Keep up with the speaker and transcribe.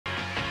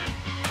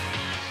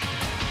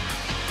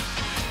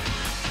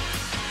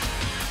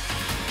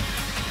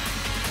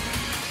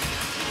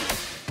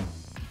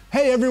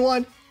Hey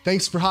everyone,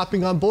 thanks for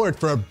hopping on board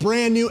for a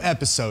brand new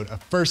episode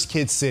of First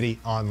Kid City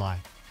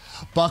Online.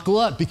 Buckle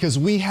up because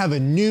we have a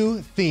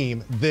new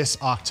theme this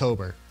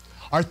October.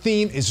 Our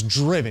theme is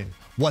driven.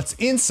 What's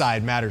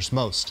inside matters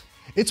most.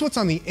 It's what's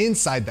on the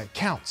inside that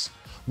counts.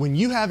 When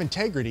you have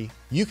integrity,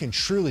 you can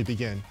truly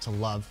begin to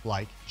love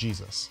like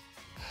Jesus.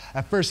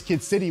 At First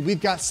Kid City,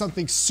 we've got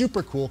something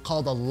super cool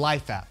called a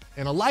life app.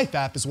 And a life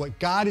app is what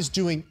God is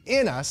doing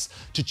in us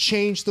to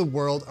change the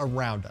world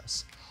around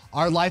us.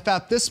 Our life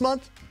app this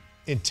month,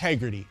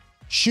 integrity,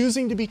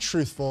 choosing to be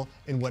truthful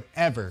in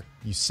whatever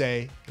you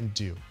say and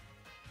do.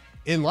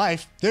 In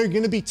life, there are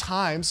going to be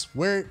times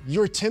where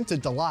you're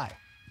tempted to lie.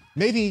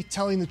 Maybe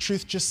telling the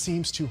truth just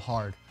seems too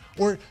hard,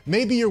 or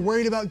maybe you're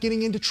worried about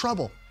getting into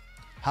trouble.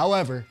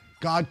 However,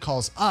 God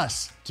calls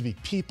us to be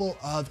people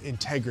of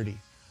integrity.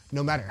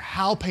 No matter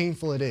how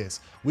painful it is,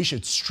 we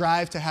should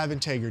strive to have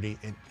integrity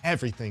in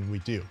everything we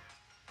do.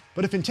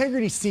 But if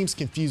integrity seems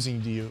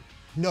confusing to you,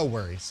 no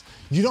worries.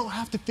 You don't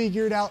have to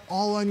figure it out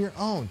all on your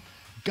own.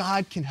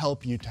 God can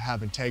help you to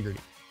have integrity.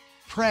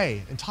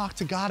 Pray and talk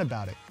to God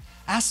about it.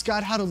 Ask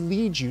God how to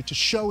lead you to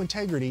show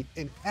integrity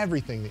in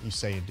everything that you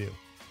say and do.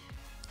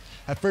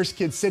 At First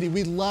Kid City,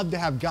 we love to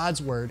have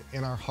God's word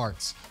in our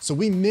hearts, so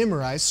we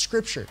memorize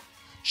scripture.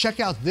 Check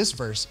out this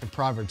verse in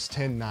Proverbs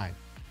 10:9.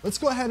 Let's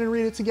go ahead and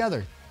read it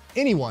together.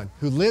 Anyone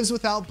who lives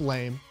without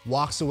blame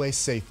walks away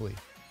safely,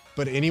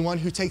 but anyone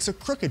who takes a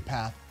crooked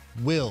path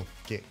will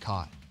get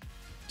caught.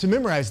 To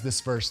memorize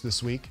this verse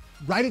this week,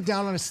 write it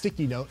down on a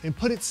sticky note and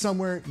put it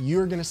somewhere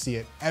you're going to see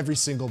it every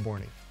single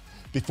morning.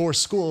 Before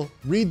school,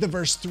 read the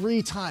verse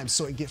 3 times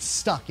so it gets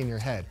stuck in your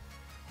head.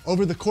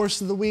 Over the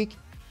course of the week,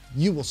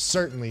 you will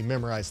certainly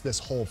memorize this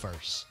whole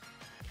verse.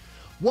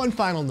 One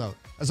final note,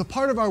 as a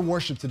part of our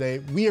worship today,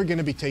 we are going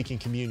to be taking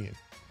communion.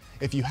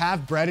 If you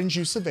have bread and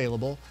juice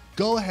available,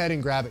 go ahead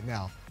and grab it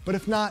now. But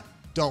if not,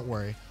 don't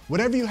worry.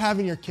 Whatever you have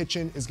in your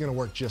kitchen is going to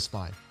work just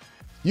fine.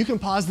 You can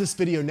pause this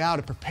video now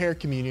to prepare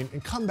communion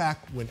and come back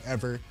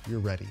whenever you're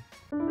ready.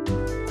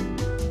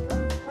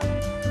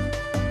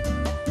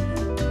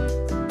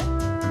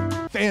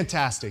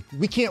 Fantastic.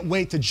 We can't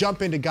wait to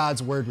jump into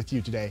God's Word with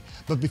you today.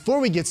 But before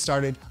we get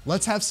started,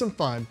 let's have some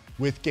fun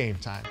with game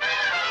time.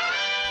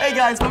 Hey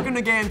guys, welcome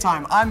to Game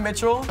Time. I'm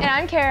Mitchell. And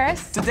I'm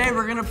Karis. Today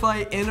we're gonna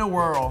play In a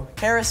Whirl.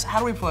 Karis, how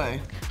do we play?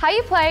 How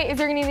you play is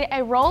you're gonna need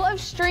a roll of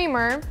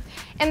streamer,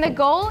 and the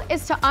goal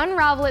is to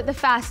unravel it the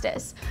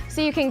fastest. So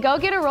you can go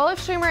get a roll of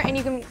streamer and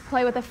you can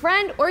play with a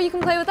friend or you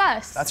can play with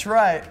us. That's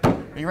right. Are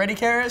you ready,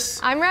 Karis?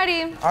 I'm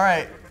ready. All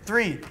right,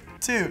 3,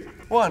 2,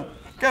 1,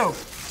 go.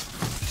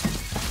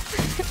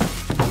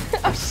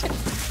 Oh shit.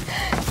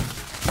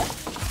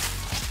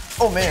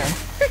 Oh man.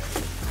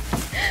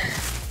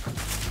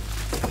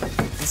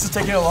 This is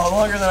taking a lot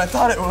longer than I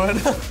thought it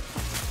would.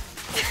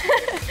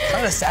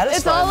 Kind of satisfying.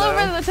 It's all though.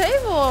 over the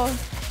table.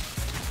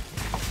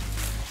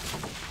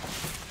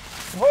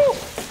 Woo!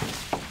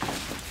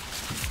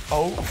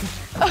 Oh.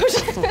 Oh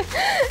shit.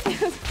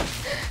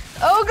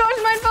 Oh gosh,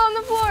 mine fell on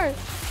the floor.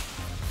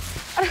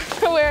 I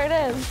don't know where it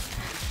is.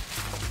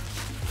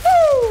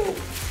 Woo!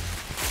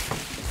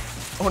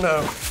 Oh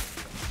no.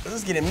 This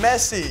is getting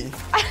messy.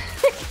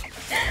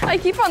 I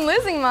keep on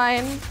losing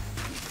mine.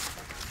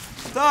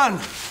 Done.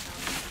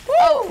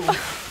 Oh.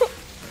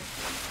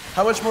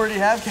 How much more do you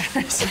have,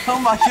 Karis? Oh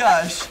my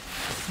gosh.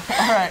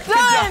 All right,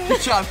 Done.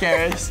 Good job,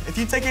 Karis. If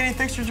you take any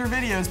pictures or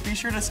videos, be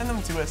sure to send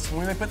them to us and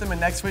we may put them in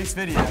next week's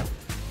video.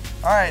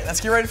 All right, let's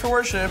get ready for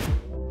worship.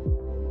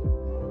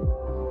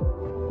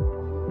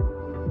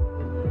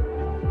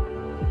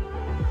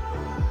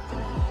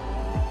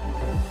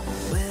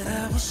 When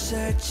I was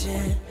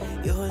searching,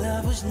 your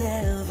love was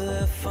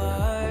never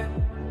far.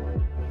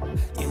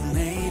 You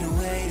made a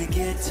way to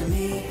get to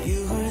me.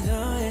 You were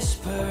the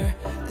whisper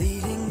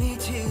leading me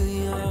to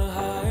your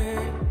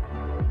heart.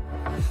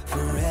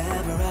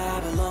 Forever I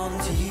belong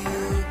to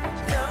you.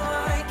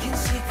 Now I can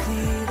see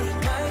clearly,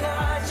 my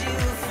God, you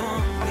for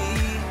me.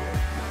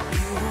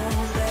 You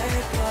won't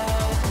let go.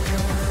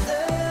 Your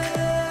love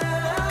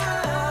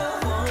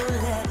won't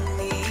let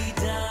me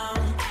down.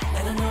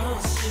 And I know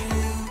it's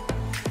true.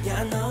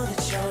 Yeah, I know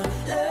that your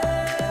love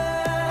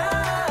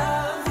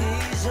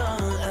is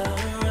all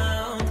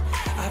around.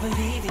 I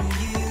believe in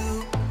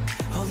you,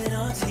 holding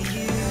on to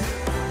you,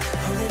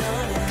 holding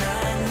on to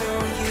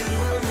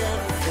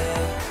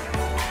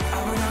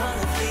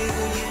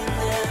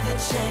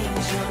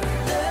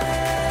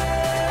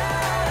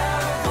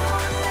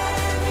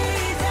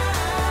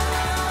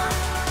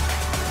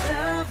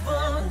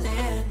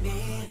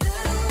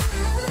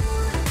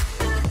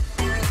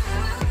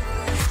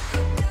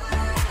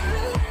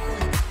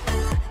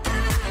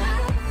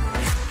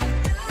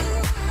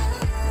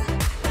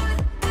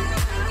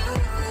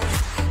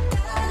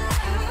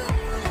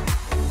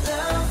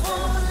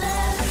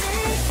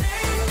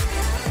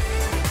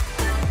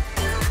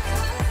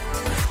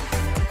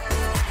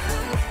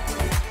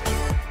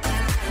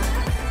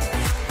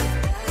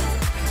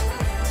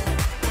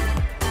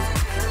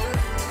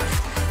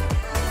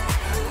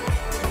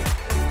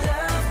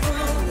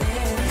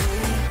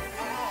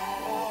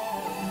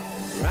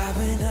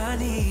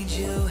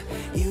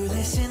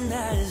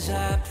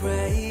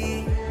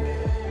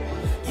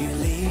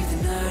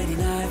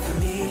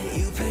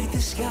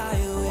sky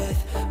with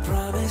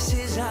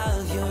promises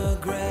of your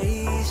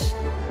grace.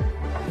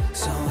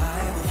 So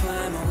I will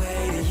find my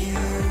way to you.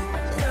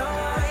 Now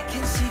I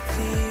can see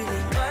clearly,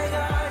 my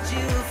God,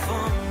 you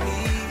for me.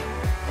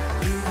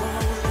 You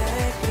won't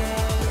let go.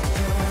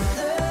 Your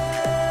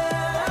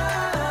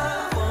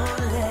love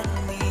won't let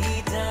me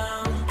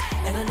down.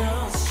 And I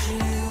know it's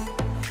true.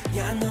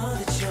 Yeah, I know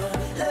that your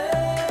love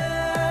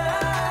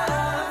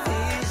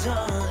is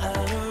all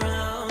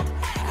around.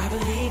 I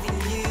believe in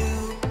you,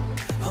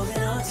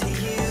 holding on to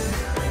you,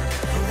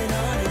 holding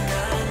on, and I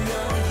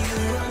know you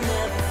will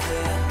never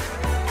fail.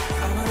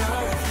 I want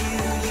all of you,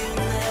 you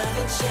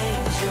never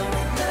change. Your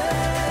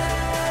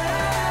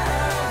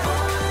love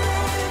won't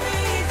let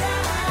me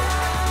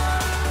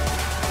down.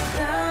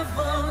 Love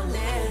won't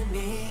let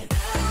me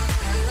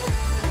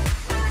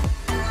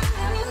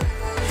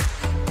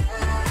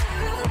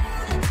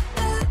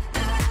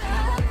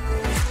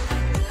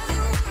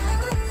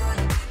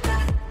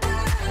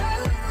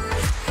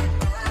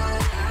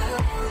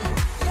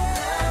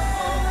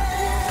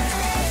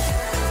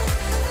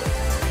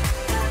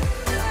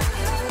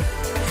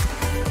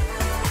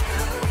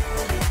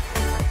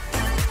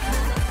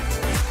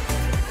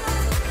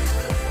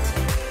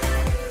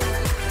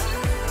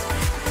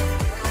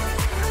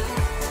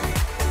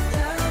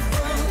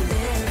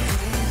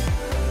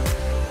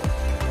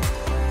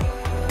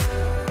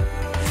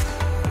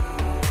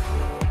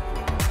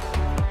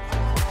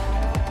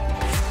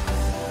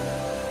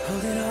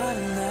holding on,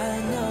 and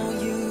I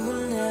know you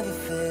will never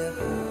fail.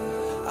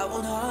 I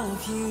want all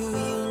of you,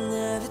 you'll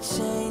never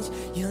change.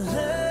 Your love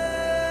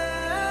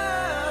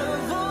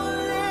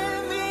won't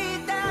let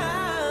me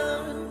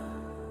down.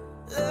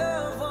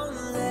 Love won't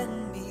let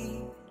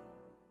me.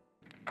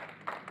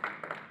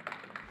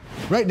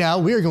 Right now,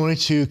 we are going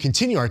to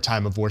continue our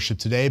time of worship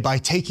today by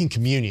taking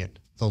communion,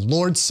 the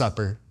Lord's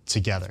Supper,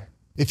 together.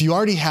 If you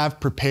already have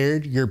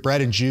prepared your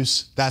bread and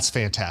juice, that's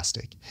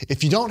fantastic.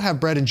 If you don't have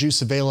bread and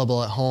juice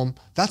available at home,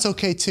 that's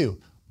okay too.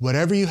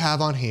 Whatever you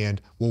have on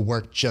hand will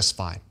work just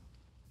fine.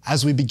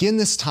 As we begin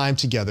this time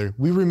together,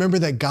 we remember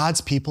that God's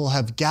people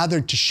have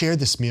gathered to share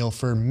this meal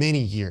for many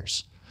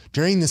years.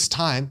 During this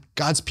time,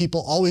 God's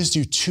people always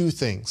do two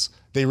things.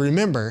 They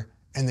remember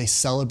and they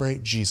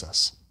celebrate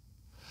Jesus.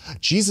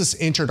 Jesus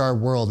entered our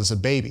world as a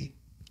baby,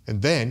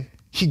 and then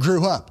he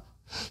grew up.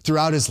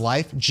 Throughout his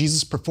life,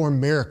 Jesus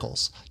performed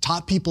miracles,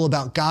 taught people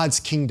about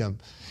God's kingdom.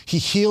 He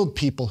healed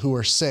people who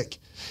were sick.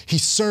 He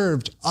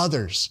served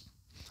others.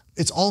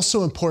 It's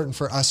also important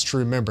for us to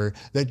remember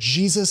that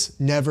Jesus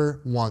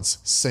never once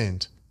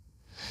sinned.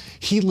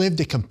 He lived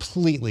a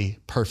completely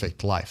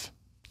perfect life.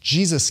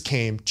 Jesus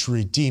came to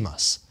redeem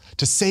us,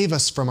 to save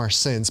us from our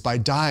sins by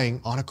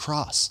dying on a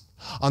cross.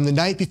 On the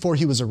night before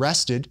he was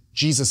arrested,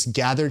 Jesus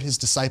gathered his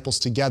disciples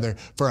together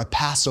for a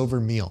Passover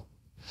meal.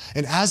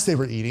 And as they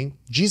were eating,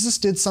 Jesus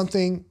did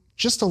something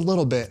just a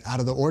little bit out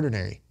of the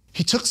ordinary.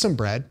 He took some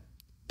bread,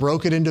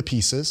 broke it into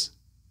pieces,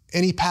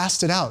 and he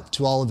passed it out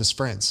to all of his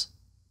friends.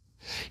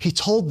 He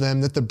told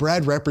them that the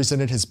bread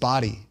represented his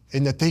body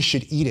and that they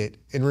should eat it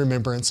in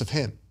remembrance of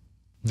him.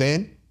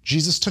 Then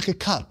Jesus took a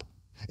cup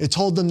and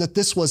told them that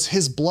this was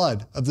his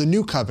blood of the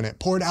new covenant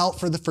poured out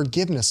for the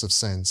forgiveness of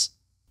sins.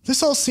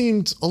 This all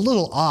seemed a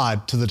little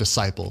odd to the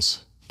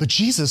disciples, but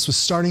Jesus was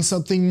starting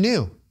something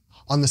new.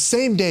 On the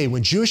same day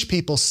when Jewish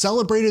people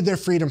celebrated their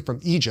freedom from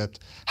Egypt,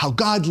 how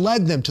God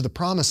led them to the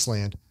promised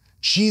land,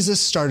 Jesus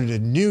started a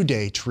new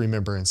day to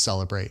remember and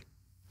celebrate.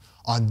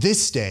 On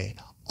this day,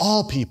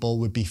 all people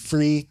would be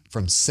free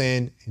from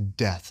sin and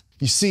death.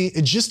 You see,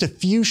 in just a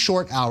few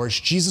short hours,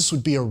 Jesus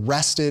would be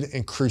arrested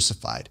and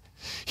crucified.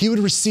 He would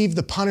receive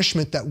the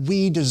punishment that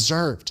we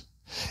deserved.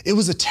 It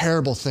was a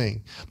terrible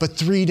thing, but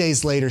 3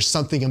 days later,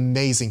 something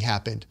amazing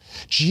happened.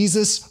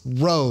 Jesus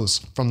rose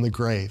from the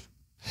grave.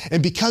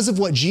 And because of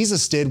what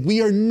Jesus did,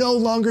 we are no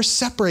longer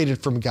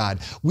separated from God.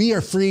 We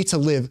are free to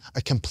live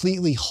a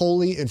completely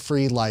holy and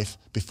free life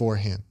before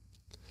him.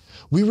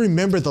 We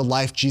remember the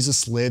life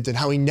Jesus lived and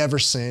how he never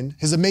sinned,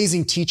 his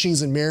amazing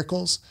teachings and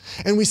miracles.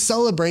 And we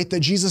celebrate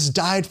that Jesus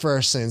died for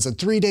our sins and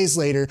 3 days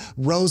later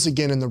rose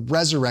again in the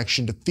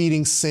resurrection,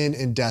 defeating sin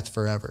and death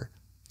forever.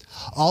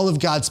 All of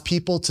God's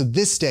people to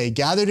this day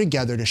gather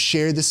together to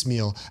share this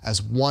meal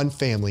as one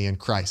family in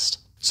Christ.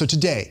 So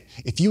today,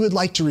 if you would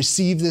like to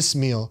receive this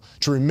meal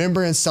to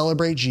remember and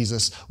celebrate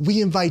Jesus,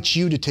 we invite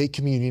you to take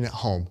communion at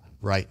home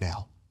right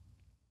now.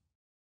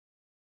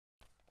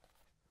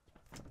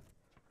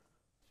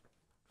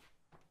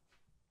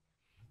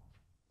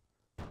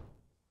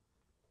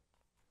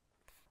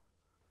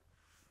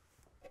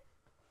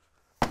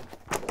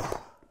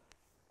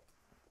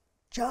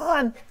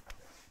 John,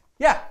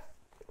 Yeah.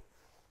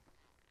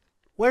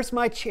 where's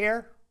my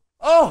chair?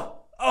 Oh,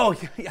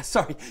 yeah,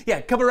 sorry. Yeah,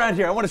 come around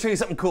here. I want to show you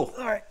something cool.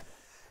 All right.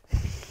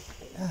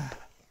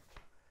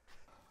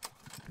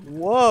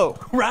 Whoa.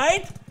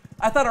 Right?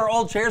 I thought our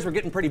old chairs were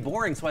getting pretty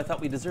boring, so I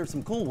thought we deserved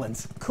some cool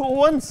ones. Cool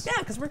ones? Yeah,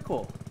 because we're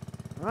cool.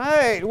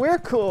 Right, we're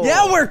cool.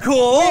 Yeah, we're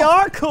cool. We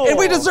are cool. And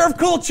we deserve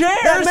cool chairs.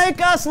 That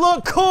make us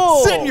look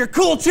cool. Sit in your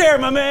cool chair,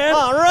 my man.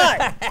 All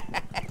right.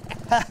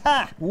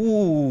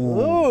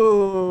 Ooh.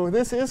 Ooh,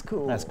 this is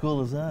cool. As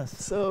cool as us.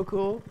 So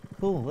cool.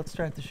 Cool, let's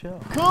start the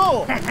show.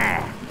 Cool.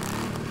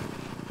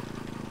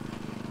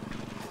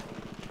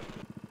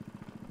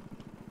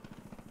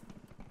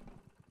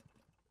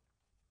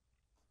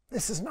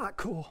 This is not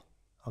cool.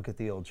 I'll get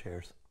the old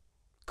chairs.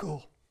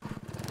 Cool.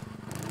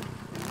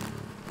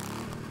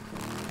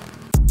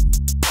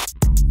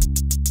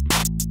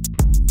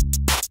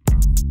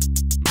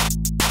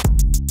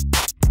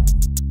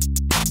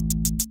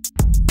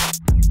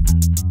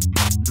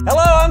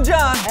 Hello, I'm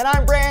John. And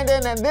I'm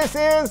Brandon, and this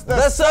is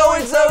The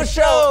So-and-So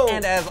Show.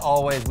 And as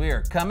always, we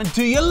are coming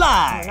to you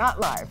live. Not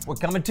live. We're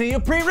coming to you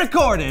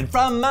pre-recorded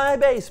from my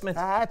basement.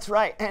 That's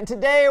right. And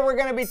today we're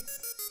going to be...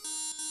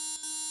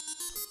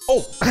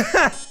 Oh,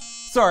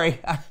 sorry.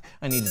 I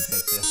need to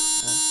take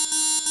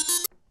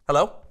this.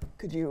 Hello?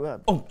 Could you...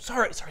 Oh,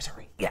 sorry.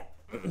 Yeah.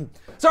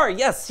 Sorry,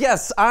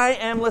 yes, I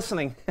am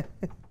listening.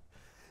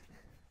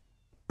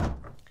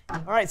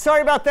 All right,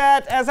 sorry about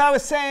that. As I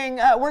was saying,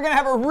 we're going to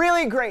have a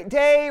really great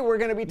day. We're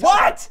going to be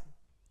talking...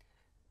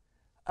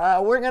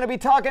 What? We're going to be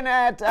talking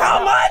at...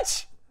 How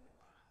much?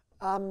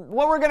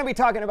 What we're going to be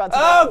talking about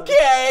today...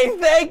 Okay,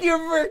 thank you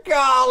for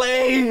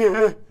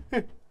calling.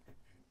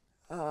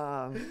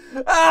 Oh,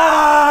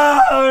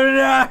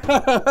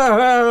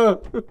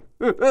 no.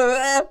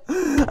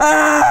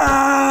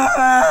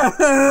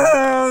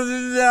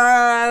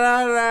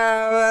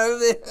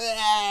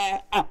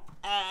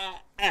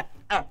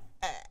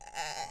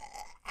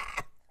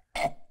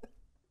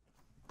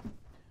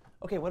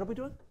 Okay, what are we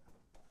doing?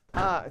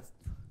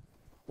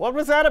 What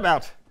was that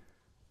about?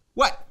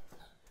 What?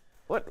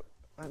 What?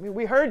 I mean,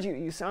 we heard you.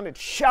 You sounded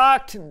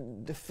shocked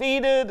and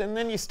defeated, and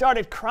then you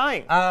started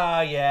crying.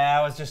 Yeah,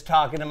 I was just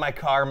talking to my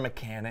car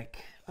mechanic.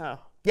 Oh.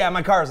 Yeah,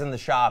 my car's in the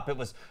shop. It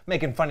was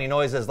making funny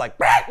noises like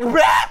and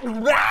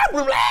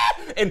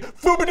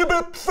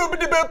foobity-boop,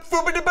 foobity-boop,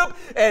 foobity-boop,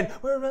 and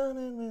we're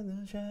running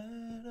with the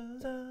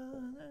shadows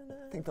on.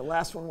 I think the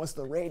last one was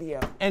the radio.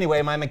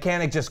 Anyway, my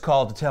mechanic just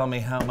called to tell me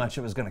how much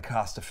it was going to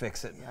cost to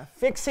fix it. Yeah,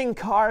 fixing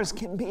cars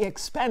can be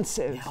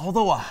expensive. Yeah,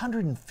 although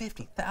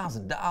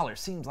 $150,000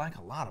 seems like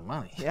a lot of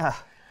money. Yeah.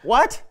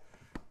 What?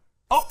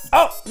 Oh,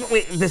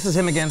 wait, this is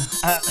him again.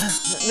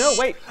 No,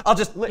 wait. I'll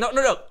just,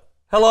 no.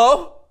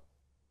 Hello?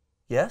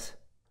 Yes?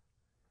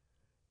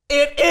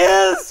 It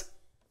is?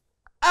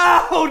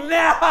 Oh,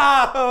 no!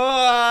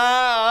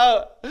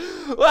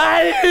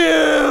 Why do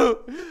you?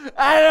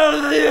 I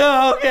don't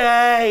feel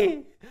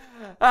okay.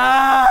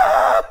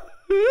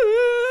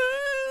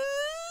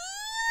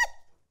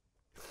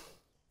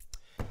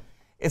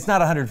 It's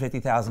not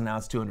 $150,000 now,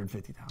 it's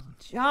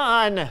 $250,000.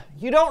 John,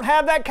 you don't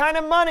have that kind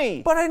of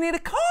money. But I need a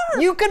car.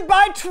 You could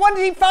buy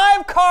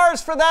 25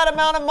 cars for that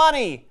amount of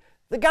money.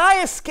 The guy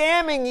is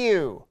scamming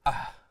you.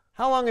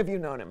 How long have you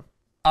known him?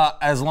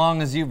 As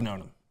long as you've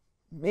known him.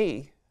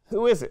 Me?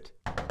 Who is it?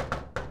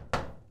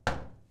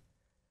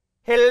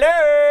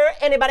 Hello?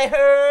 Anybody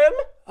home?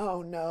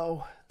 Oh,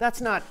 no. That's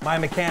not... My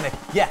mechanic.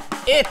 Yeah,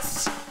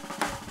 it's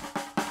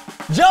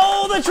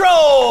Joe the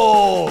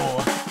Troll!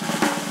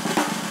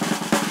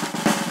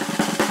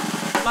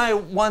 My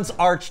once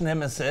arch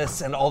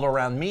nemesis and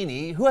all-around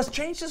meanie who has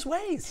changed his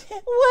ways.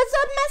 What's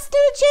up, my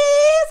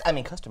stooges? I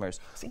mean, customers.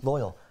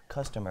 Loyal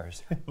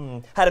customers.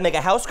 Had to make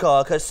a house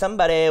call because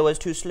somebody was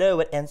too slow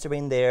at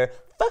answering their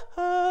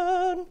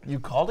phone. You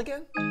called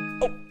again?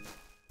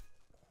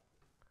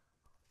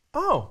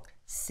 Oh.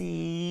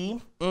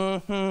 See?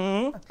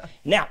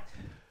 Now,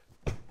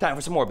 time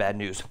for some more bad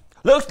news.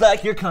 Looks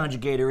like your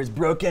conjugator is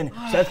broken,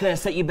 so that's going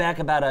to set you back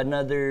about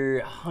another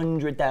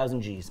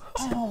 100,000 G's.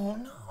 Oh,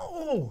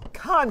 no.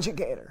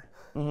 Conjugator.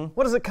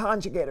 What does a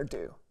conjugator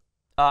do?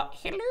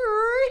 Hello?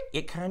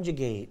 It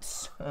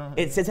conjugates.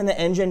 It sits in the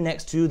engine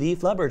next to the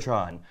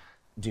flubbertron.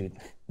 Dude,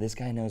 this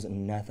guy knows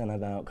nothing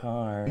about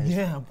cars.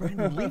 Yeah,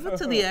 Brandon, leave it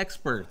to the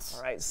experts.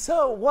 All right,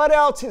 so what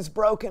else is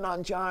broken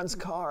on John's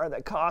car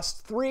that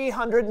costs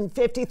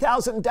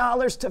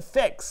 $350,000 to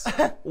fix?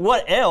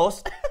 What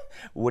else?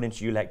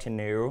 Wouldn't you like to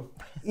know?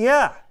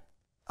 Yeah,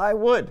 I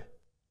would.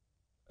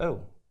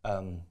 Oh,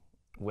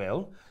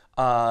 well,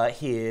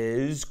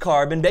 his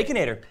carbon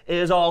baconator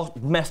is all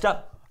messed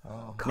up.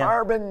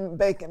 Carbon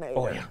baconator.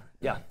 Oh,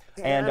 yeah.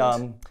 And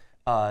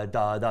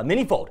the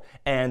mini-fold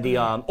and the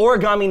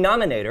origami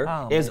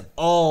nominator is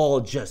all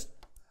just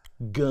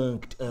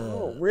gunked up.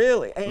 Oh,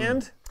 really?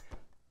 And?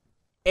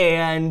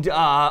 And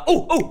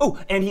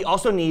and he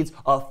also needs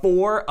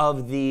 4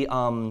 of the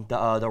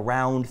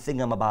round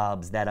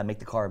thingamabobs that make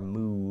the car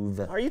move.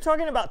 Are you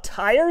talking about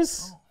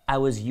tires? I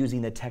was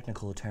using the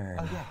technical term.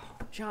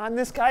 John,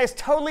 this guy is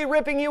totally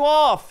ripping you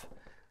off.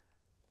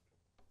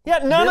 Yeah,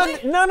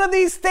 none of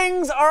these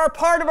things are a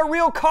part of a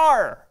real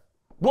car.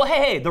 Well,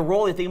 hey, the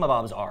rolly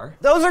thingamabobs are.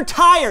 Those are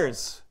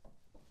tires.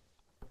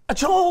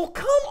 Joel,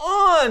 come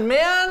on,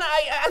 man.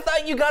 I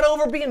thought you got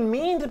over being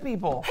mean to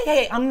people.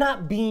 Hey, I'm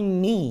not being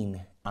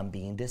mean. I'm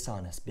being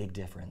dishonest. Big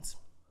difference.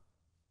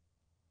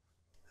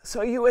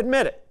 So you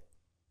admit it?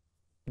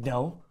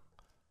 No.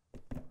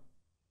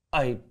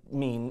 I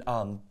mean,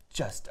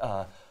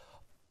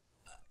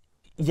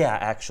 yeah,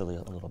 actually,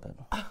 a little bit.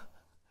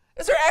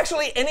 Is there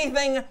actually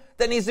anything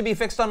that needs to be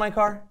fixed on my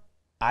car?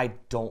 I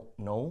don't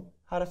know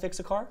how to fix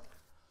a car.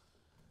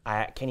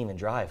 I can't even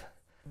drive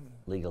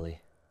legally.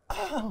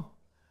 Oh,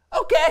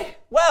 okay.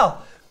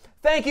 Well,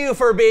 thank you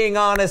for being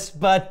honest,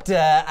 but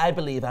I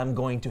believe I'm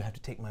going to have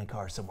to take my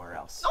car somewhere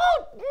else.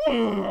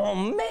 Oh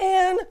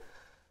man.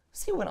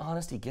 See when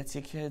honesty gets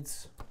you,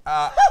 kids?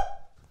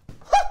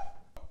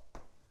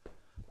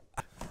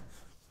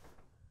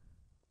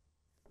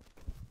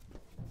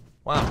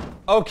 Wow.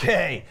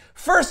 Okay.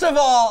 First of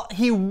all,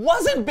 he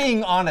wasn't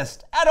being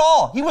honest at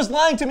all. He was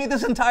lying to me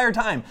this entire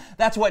time.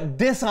 That's what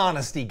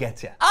dishonesty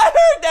gets you. I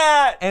heard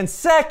that! And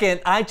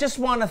second, I just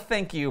want to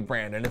thank you,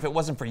 Brandon. If it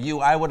wasn't for you,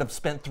 I would have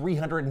spent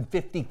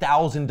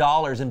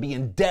 $350,000 and be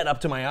in debt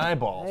up to my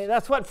eyeballs. Hey,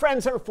 that's what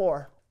friends are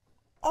for.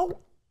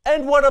 Oh,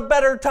 and what a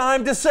better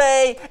time to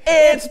say,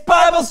 it's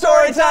Bible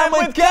story time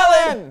with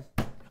Kellen!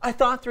 I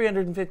thought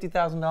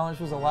 $350,000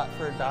 was a lot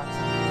for a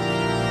dachshund.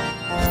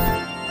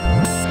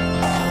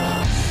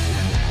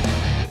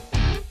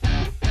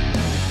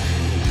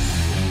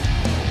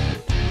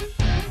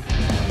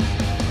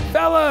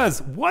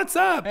 Fellas, what's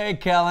up? Hey,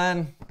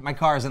 Kellen. My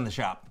car's in the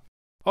shop.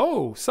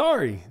 Oh,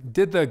 sorry.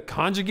 Did the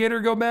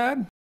conjugator go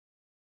bad?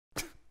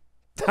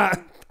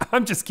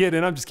 I'm just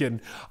kidding.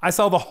 I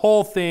saw the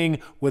whole thing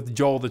with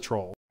Joel the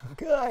Troll.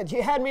 Good,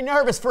 you had me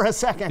nervous for a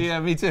second.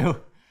 Yeah, me too.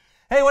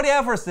 Hey, what do you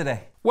have for us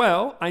today?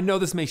 Well, I know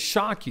this may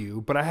shock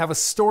you, but I have a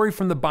story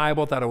from the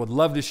Bible that I would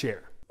love to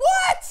share.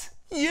 What?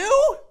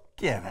 You?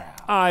 Get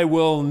out. I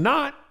will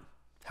not.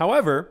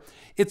 However,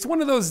 it's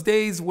one of those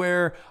days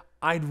where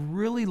I'd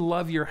really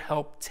love your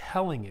help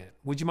telling it.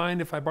 Would you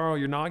mind if I borrow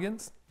your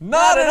noggins?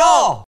 Not at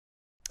all.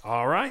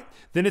 All right,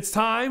 then it's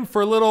time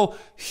for a little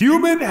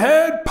human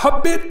head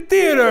puppet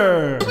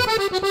theater.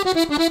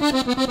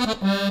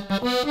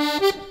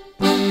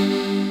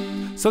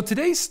 So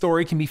today's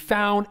story can be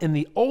found in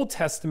the Old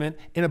Testament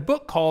in a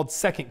book called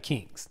 2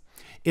 Kings.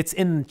 It's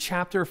in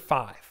chapter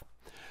 5.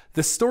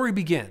 The story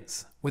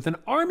begins with an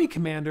army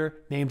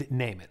commander named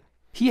Naaman.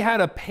 He had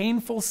a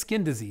painful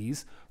skin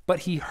disease,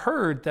 but he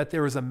heard that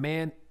there was a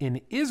man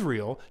in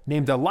Israel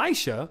named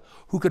Elisha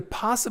who could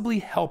possibly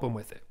help him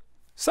with it.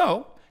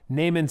 So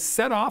Naaman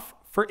set off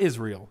for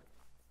Israel.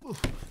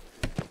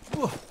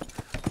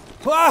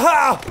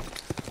 Wow!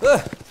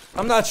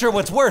 I'm not sure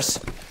what's worse,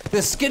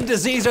 the skin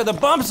disease or the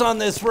bumps on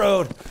this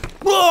road.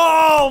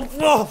 Whoa!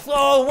 Whoa!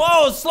 Whoa!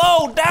 Whoa!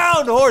 Slow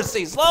down,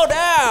 horsey! Slow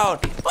down!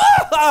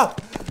 Oh!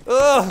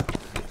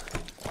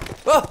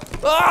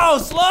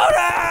 Slow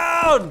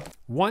down!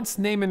 Once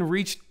Naaman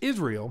reached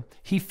Israel,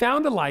 he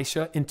found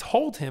Elisha and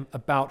told him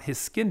about his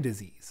skin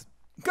disease.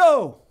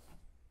 Go!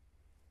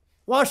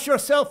 Wash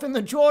yourself in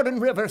the Jordan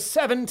River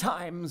 7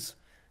 times.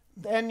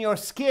 Then your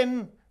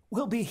skin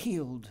will be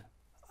healed.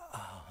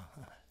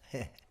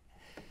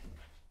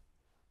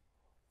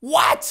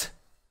 What?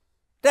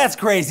 That's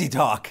crazy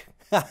talk.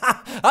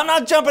 I'm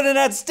not jumping in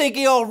that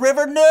stinky old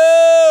river.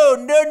 No,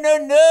 no, no,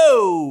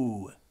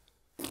 no.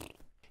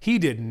 He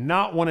did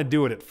not want to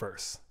do it at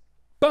first.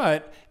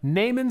 But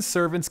Naaman's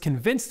servants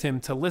convinced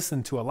him to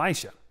listen to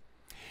Elisha.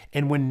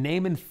 And when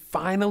Naaman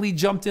finally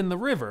jumped in the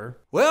river...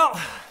 Well,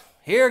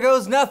 here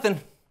goes nothing.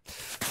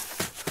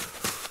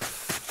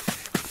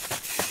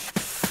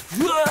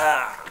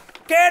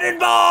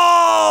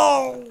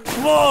 Cannonball!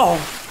 Whoa!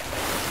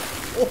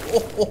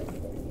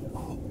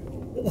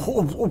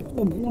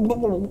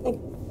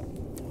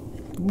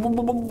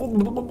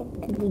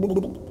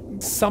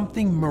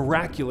 Something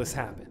miraculous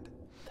happened.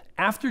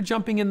 After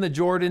jumping in the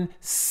Jordan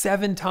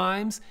 7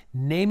 times,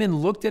 Naaman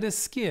looked at his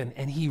skin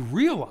and he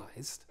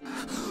realized...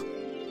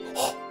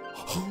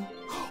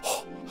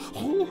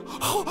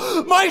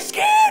 My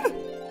skin!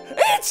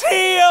 It's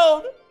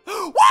healed!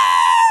 Woo!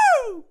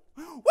 Woo!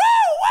 Woo!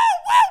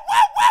 Woo!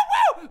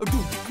 Woo! Woo!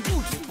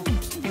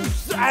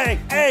 Hey!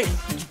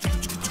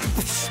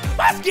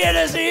 My skin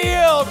is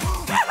healed!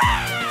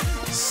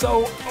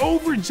 So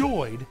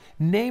overjoyed,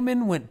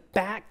 Naaman went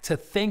back to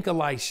thank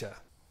Elisha.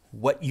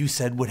 What you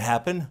said would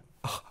happen,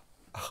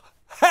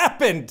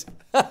 happened!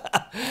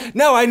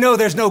 Now I know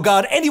there's no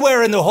God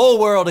anywhere in the whole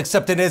world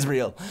except in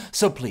Israel.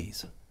 So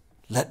please,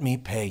 let me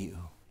pay you.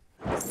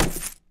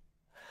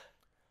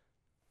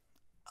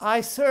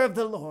 I serve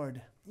the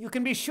Lord. You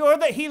can be sure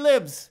that he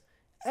lives.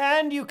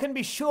 And you can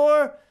be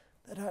sure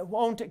that I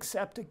won't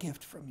accept a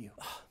gift from you.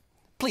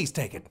 Please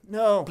take it.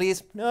 No.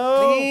 Please.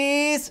 No.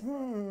 Please.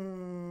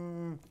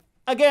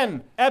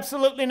 Again,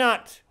 absolutely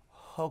not.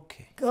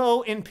 Okay.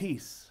 Go in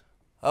peace.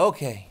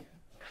 Okay.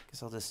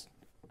 Guess I'll just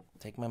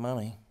take my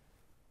money.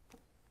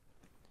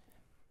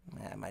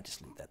 I might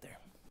just leave that there.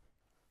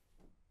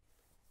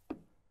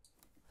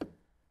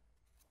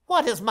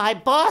 What is my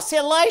boss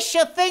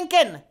Elisha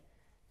thinking?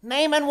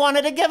 Naaman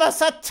wanted to give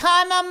us a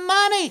ton of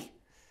money.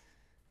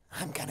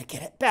 I'm gonna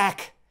get it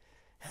back.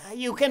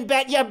 You can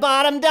bet your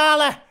bottom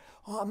dollar.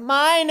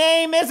 My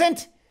name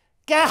isn't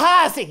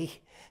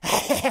Gehazi.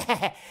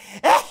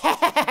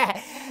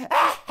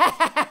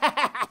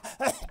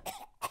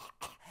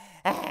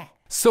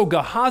 So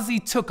Gehazi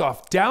took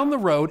off down the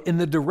road in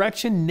the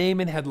direction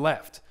Naaman had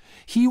left.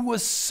 He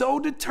was so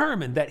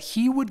determined that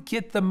he would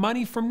get the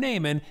money from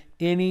Naaman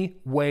any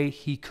way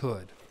he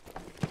could.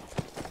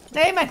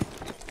 Naaman,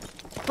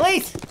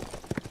 please.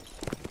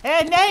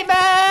 Hey,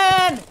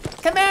 Naaman!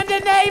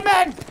 Commander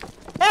Naaman!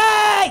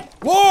 Hey!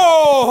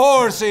 Whoa,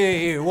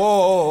 horsey,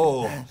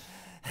 whoa.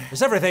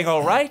 Is everything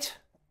all right?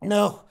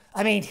 No,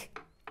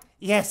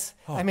 yes.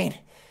 Can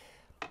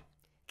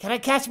I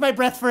catch my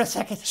breath for a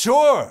second?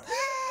 Sure.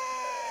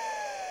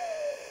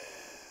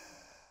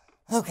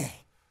 Okay.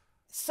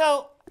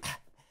 So,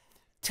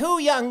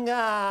 two young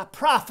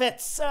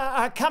prophets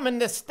are coming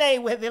to stay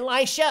with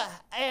Elisha,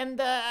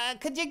 and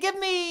could you give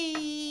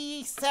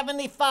me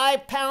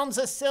 75 pounds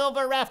of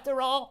silver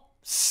after all?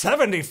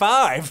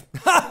 75?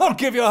 I'll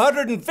give you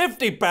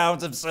 150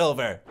 pounds of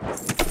silver.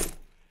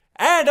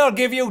 And I'll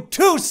give you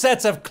 2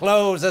 sets of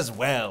clothes as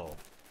well.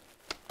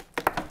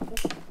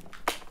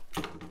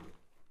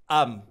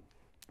 And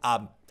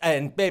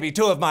maybe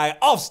 2 of my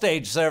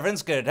offstage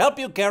servants could help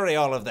you carry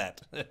all of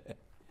that.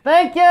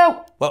 Thank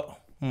you! Well,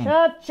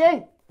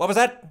 Cha-ching! what was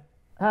that?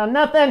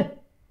 Nothing.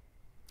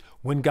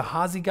 When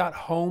Gehazi got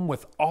home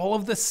with all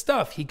of the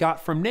stuff he got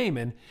from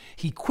Naaman,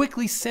 he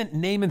quickly sent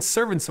Naaman's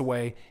servants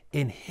away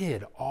and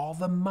hid all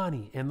the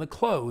money and the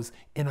clothes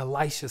in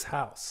Elisha's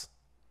house.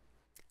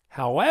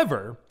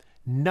 However,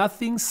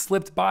 nothing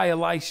slipped by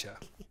Elisha.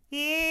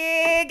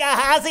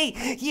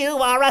 Gehazi, you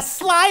are a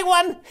sly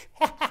one!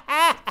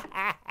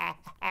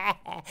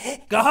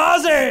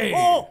 Gehazi!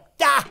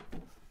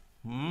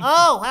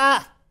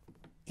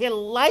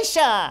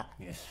 Elisha!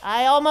 Yes.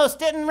 I almost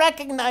didn't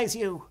recognize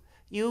you.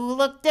 You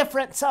look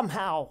different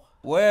somehow.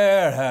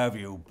 Where have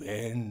you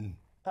been?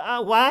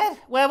 What?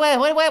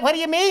 What do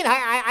you mean?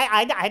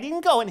 I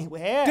didn't go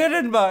anywhere.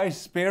 Didn't my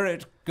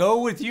spirit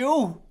go with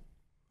you?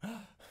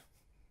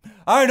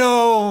 I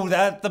know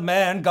that the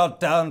man got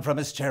down from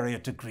his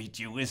chariot to greet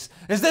you. Is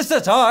this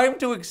the time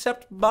to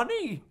accept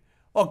money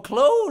or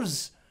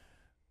clothes?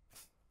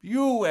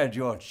 You and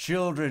your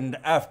children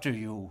after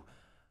you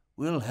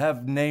will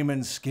have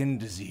Naaman's skin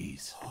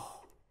disease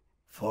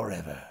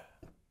forever.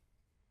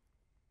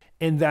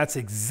 And that's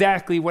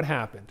exactly what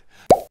happened.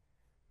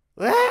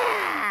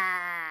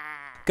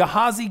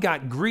 Gehazi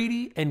got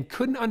greedy and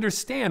couldn't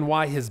understand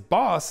why his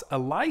boss,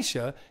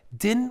 Elisha,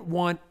 didn't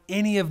want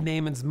any of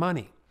Naaman's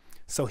money.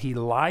 So he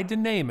lied to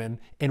Naaman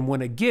and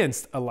went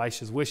against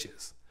Elisha's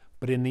wishes.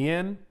 But in the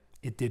end,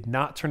 it did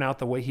not turn out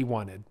the way he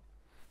wanted.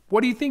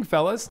 What do you think,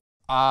 fellas?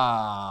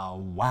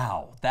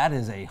 Wow, that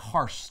is a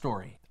harsh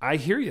story. I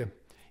hear you.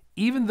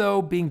 Even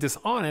though being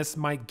dishonest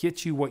might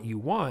get you what you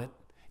want,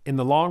 in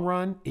the long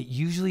run, it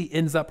usually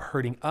ends up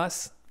hurting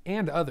us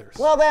and others.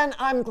 Well then,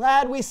 I'm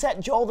glad we set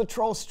Joel the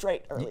Troll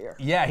straight earlier.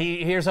 Yeah,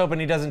 here's hoping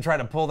he doesn't try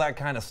to pull that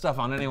kind of stuff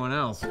on anyone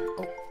else.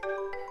 Oh,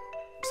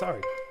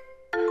 sorry.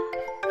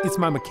 It's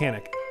my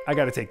mechanic. I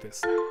gotta take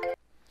this.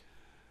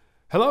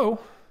 Hello?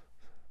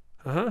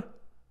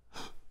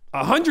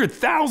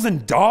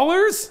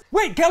 $100,000?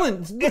 Wait,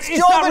 Kellen, It's Joel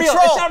not the real.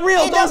 Troll. It's not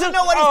real. He doesn't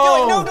know what he's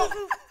doing. No.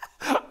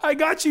 I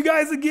got you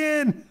guys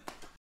again.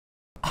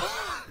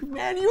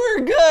 Man, you were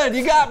good.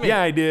 You got me.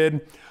 Yeah, I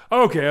did.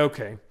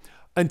 Okay.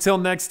 Until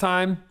next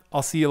time,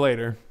 I'll see you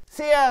later.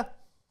 See ya.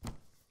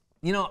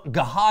 You know,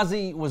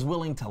 Gehazi was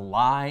willing to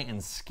lie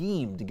and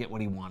scheme to get what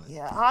he wanted.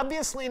 Yeah,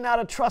 obviously not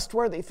a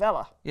trustworthy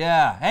fella.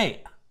 Yeah,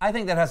 hey, I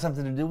think that has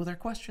something to do with our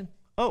question.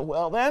 Oh,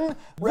 well then.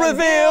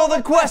 Reveal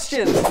the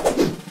question!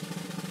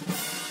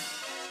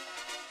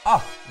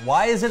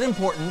 Why is it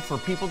important for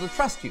people to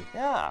trust you?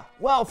 Yeah,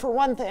 well, for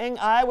one thing,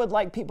 I would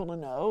like people to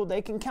know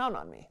they can count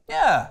on me.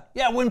 Yeah,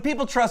 when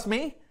people trust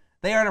me,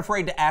 they aren't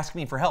afraid to ask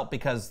me for help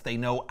because they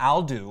know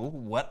I'll do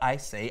what I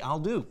say I'll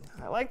do.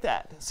 I like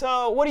that.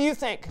 So what do you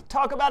think?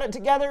 Talk about it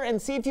together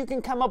and see if you can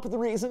come up with the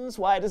reasons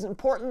why it is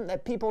important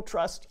that people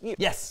trust you.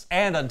 Yes,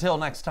 and until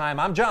next time,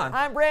 I'm John.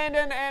 I'm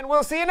Brandon, and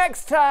we'll see you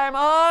next time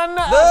on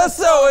The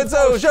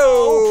So-and-So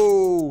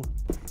Show!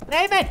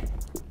 Naaman!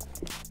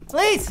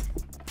 Please!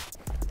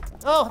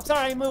 Oh, I'm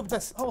sorry, I moved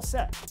this whole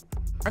set.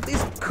 Aren't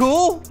these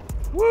cool?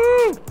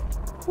 Woo!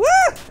 Woo!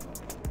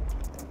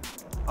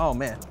 Oh,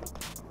 man.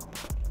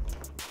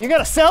 You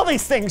gotta sell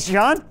these things,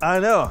 John. I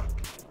know.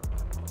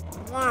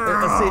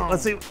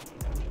 Let's see.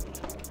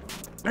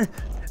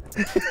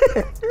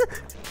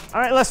 All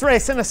right, let's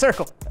race in a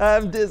circle.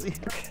 I'm dizzy.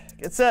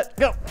 Get set,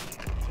 go.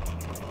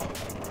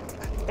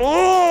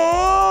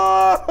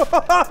 Oh!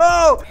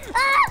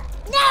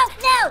 No!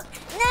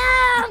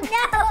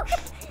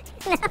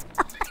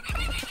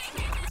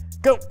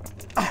 Go.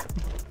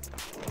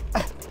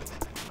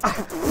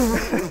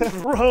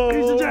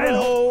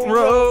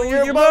 Row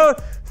your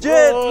boat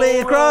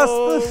gently across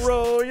the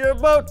row your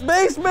boat.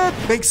 basement.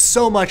 Thanks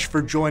so much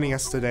for joining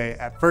us today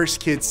at First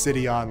Kids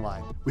City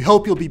Online. We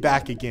hope you'll be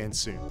back again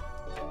soon.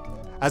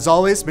 As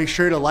always, make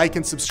sure to like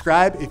and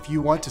subscribe if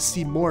you want to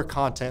see more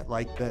content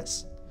like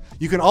this.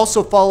 You can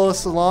also follow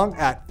us along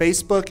at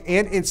Facebook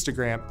and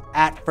Instagram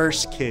at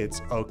First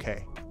Kids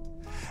OK.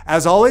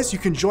 As always, you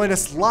can join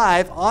us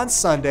live on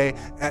Sunday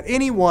at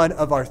any one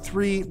of our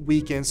 3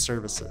 weekend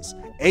services,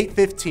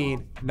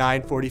 8:15,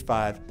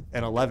 9:45,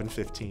 and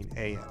 11:15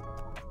 a.m.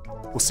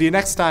 We'll see you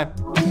next time.